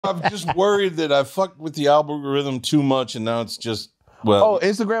I'm just worried that I fucked with the algorithm too much, and now it's just well. Oh,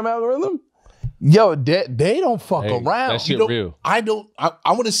 Instagram algorithm? Yo, they don't fuck around. That shit real. I don't. I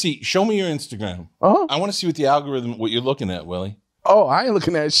want to see. Show me your Instagram. I want to see what the algorithm. What you're looking at, Willie. Oh, I ain't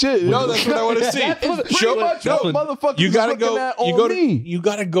looking at shit. No, that's what I want to see. Show much what motherfuckers you gotta looking go. at You on go to. me. You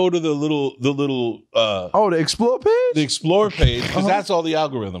gotta go to the little. The Explore page. The Explore page, because that's all the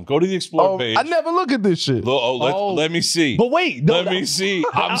algorithm. Go to the Explore page. I never look at this shit. Let me see. But wait, let me see.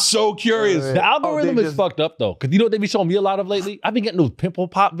 I'm so curious. The algorithm is fucked up though, because you know what they be showing me a lot of lately. I've been getting those pimple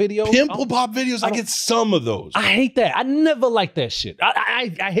pop videos. Pimple pop videos. I get some of those. I hate that. I never liked that shit.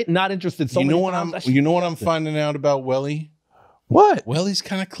 I hit not interested. You know what I'm finding out about Welly? What? Welly's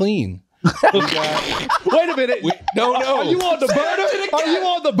kind of clean. Wait a minute. No. Are you on the burner? Are you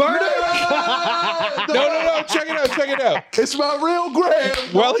on the burner? No. Check it out. It's my real gram.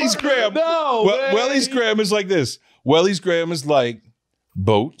 Welly's gram. No. Welly's gram is like this. Welly's gram is like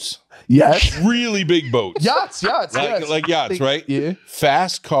boats. Yes. Really big boats. Yachts. Like yachts, right? Yeah.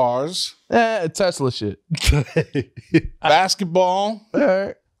 Fast cars. Tesla shit. Basketball. All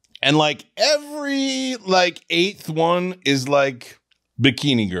right. And like every eighth one is like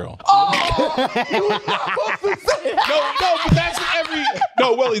bikini girl. Oh, you were not supposed to say that. But that's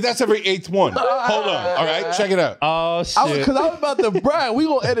Welly, that's every eighth one. Hold on. All right, check it out. Oh shit. Because I was about to brag. We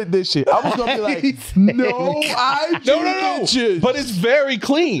gonna edit this shit. I was gonna be like, no, No. But it's very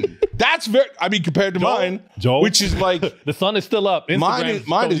clean. That's very. I mean, compared to mine, Joe, which is like the sun is still up. Instagram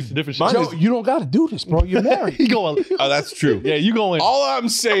mine is different mine shit. Joe, you don't gotta do this, bro. You're married. He going. Oh, that's true. Yeah, you going. All I'm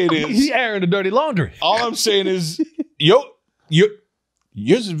saying is He airing the dirty laundry. All I'm saying is, yours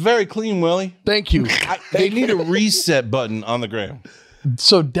is very clean, Willie. Thank you. They need a reset button on the gram.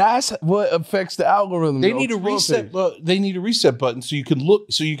 So that's what affects the algorithm. They need a reset. They need a reset button so you can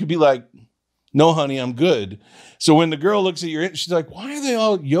look. So you could be like, "No, honey, I'm good." So when the girl looks at your, she's like, "Why are they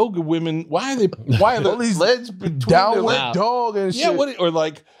all yoga women? Why are the these legs between downward their dog and shit?" Yeah, or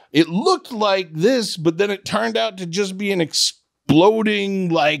like it looked like this, but then it turned out to just be an exploding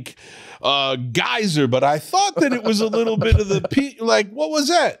like geyser. But I thought that it was a little bit of the what was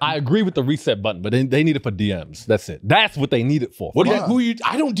that? I agree with the reset button, but they need it for DMs. That's it. That's what they need it for. Who you?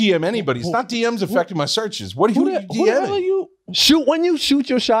 I don't DM anybody. It's not DMs affecting my searches. Who are you DMing? When you shoot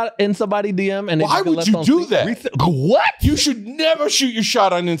your shot in somebody DM and why would you do that? What? You should never shoot your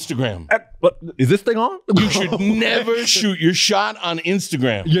shot on Instagram. But is this thing on? You should never shoot your shot on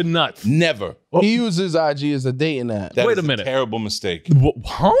Instagram. You're nuts. Never. He uses IG as a dating app. That Wait is a minute. Terrible mistake.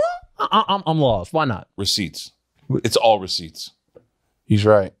 Huh? I'm lost. Why not? Receipts. It's all receipts. He's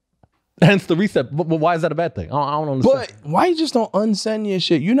right. Hence the reset. But why is that a bad thing? I don't understand. But why you just don't unsend your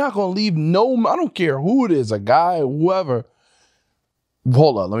shit? You're not gonna leave I don't care who it is, a guy, whoever.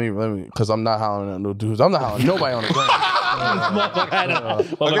 Hold up, let me, because I'm not hollering at no dudes. I'm not hollering at nobody on the ground.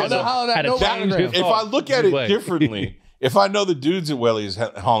 If I look at it differently, if I know the dudes that Welly is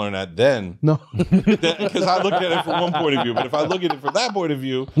hollering at, then no, because I look at it from one point of view. But if I look at it from that point of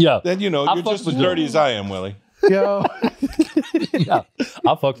view, then you're just as dirty as I am, Welly. Yo, yeah,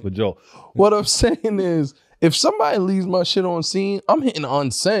 I fucks with Joe. What I'm saying is, if somebody leaves my shit on scene, I'm hitting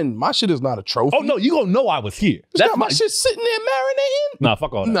unsend. My shit is not a trophy. Oh no, you gonna know I was here. That's my shit sitting there marinating. Nah,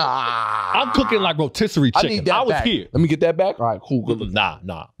 fuck all that. Nah, I'm cooking like rotisserie chicken. I need that I was back. here. Let me get that back. All right, cool. Nah.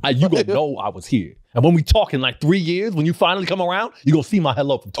 You gonna know I was here. And when we talk in like 3 years, when you finally come around, you gonna see my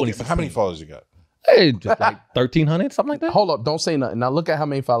hello from 2016. How many followers you got? Hey, just like 1,300, something like that. Hold up, don't say nothing. Now look at how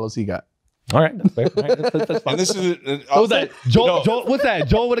many followers he got. All right, that's fair. All right, that's fine. And this is what's that? Joel, what's that?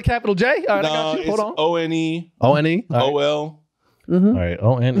 Joel with a capital J? All right, I got you. Hold on. O-N-E. O-N-E. O-L. All right,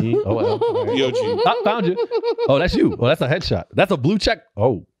 O-N-E-O-L. B-O-G. I found you. Oh, that's you. Oh, that's a headshot. That's a blue check.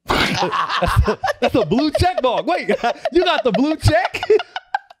 Oh. That's a blue check mark. Wait, you got the blue check?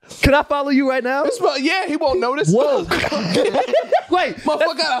 Can I follow you right now? Yeah, he won't notice. Whoa. Wait,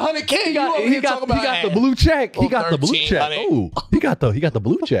 motherfucker got 100K. He got the blue check. He got the blue check. Oh, he got the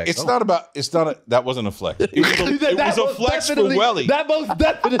blue check. That wasn't a flex. It was a flex for Welly. That most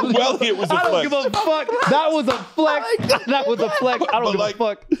definitely. Welly, it was a flex. I don't give a fuck. That was a flex. That was a flex. I don't give a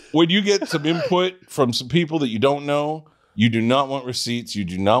fuck. When you get some input from some people that you don't know, you do not want receipts. You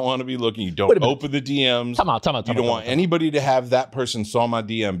do not want to be looking. You don't open the DMs. Time out. You don't want anybody to have that person saw my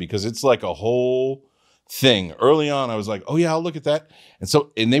DM because it's like a whole thing. Early on, I was like, "Oh yeah, I'll look at that."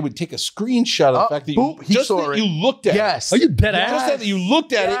 And they would take a screenshot of the fact that you looked at. Yes. Are you dead ass? Just that you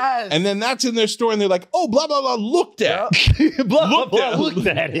looked at it, and then that's in their store, and they're like, "Oh, blah blah blah, looked at, looked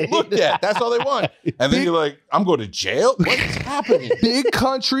at it, looked at." That's all they want. And then you're like, "I'm going to jail. What is happening?" Big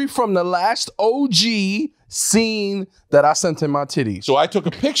Country from the last OG scene that I sent in my titties. So I took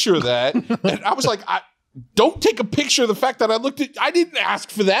a picture of that, and I was like, don't take a picture of the fact that I looked at. I didn't ask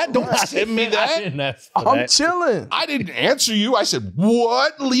for that. Don't send me I that. didn't ask for I'm that. chilling. I didn't answer you. I said,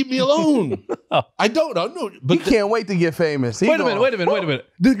 "What? Leave me alone." I don't know. He But can't wait to get famous. He Wait a going- minute.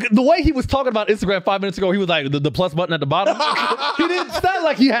 The way he was talking about Instagram 5 minutes ago, he was like the plus button at the bottom. He didn't sound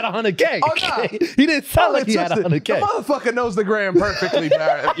like he had 100K. Oh, nah. He didn't sound like he had The 100K. motherfucker knows the gram perfectly,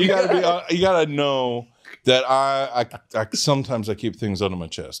 Barrett. you gotta know that I sometimes I keep things under my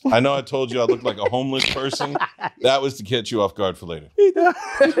chest. I know I told you I look like a homeless person. That was to catch you off guard for later.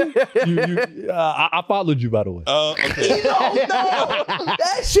 I followed you, by the way. Okay. No,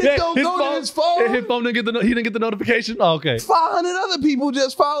 that shit don't go to his phone. His phone didn't get he didn't get the notification. Oh, okay. 500 other people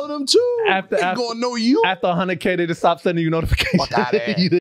just followed him too. After- They gonna know you. After 100K, they just stopped sending you notifications. Fuck outta here. You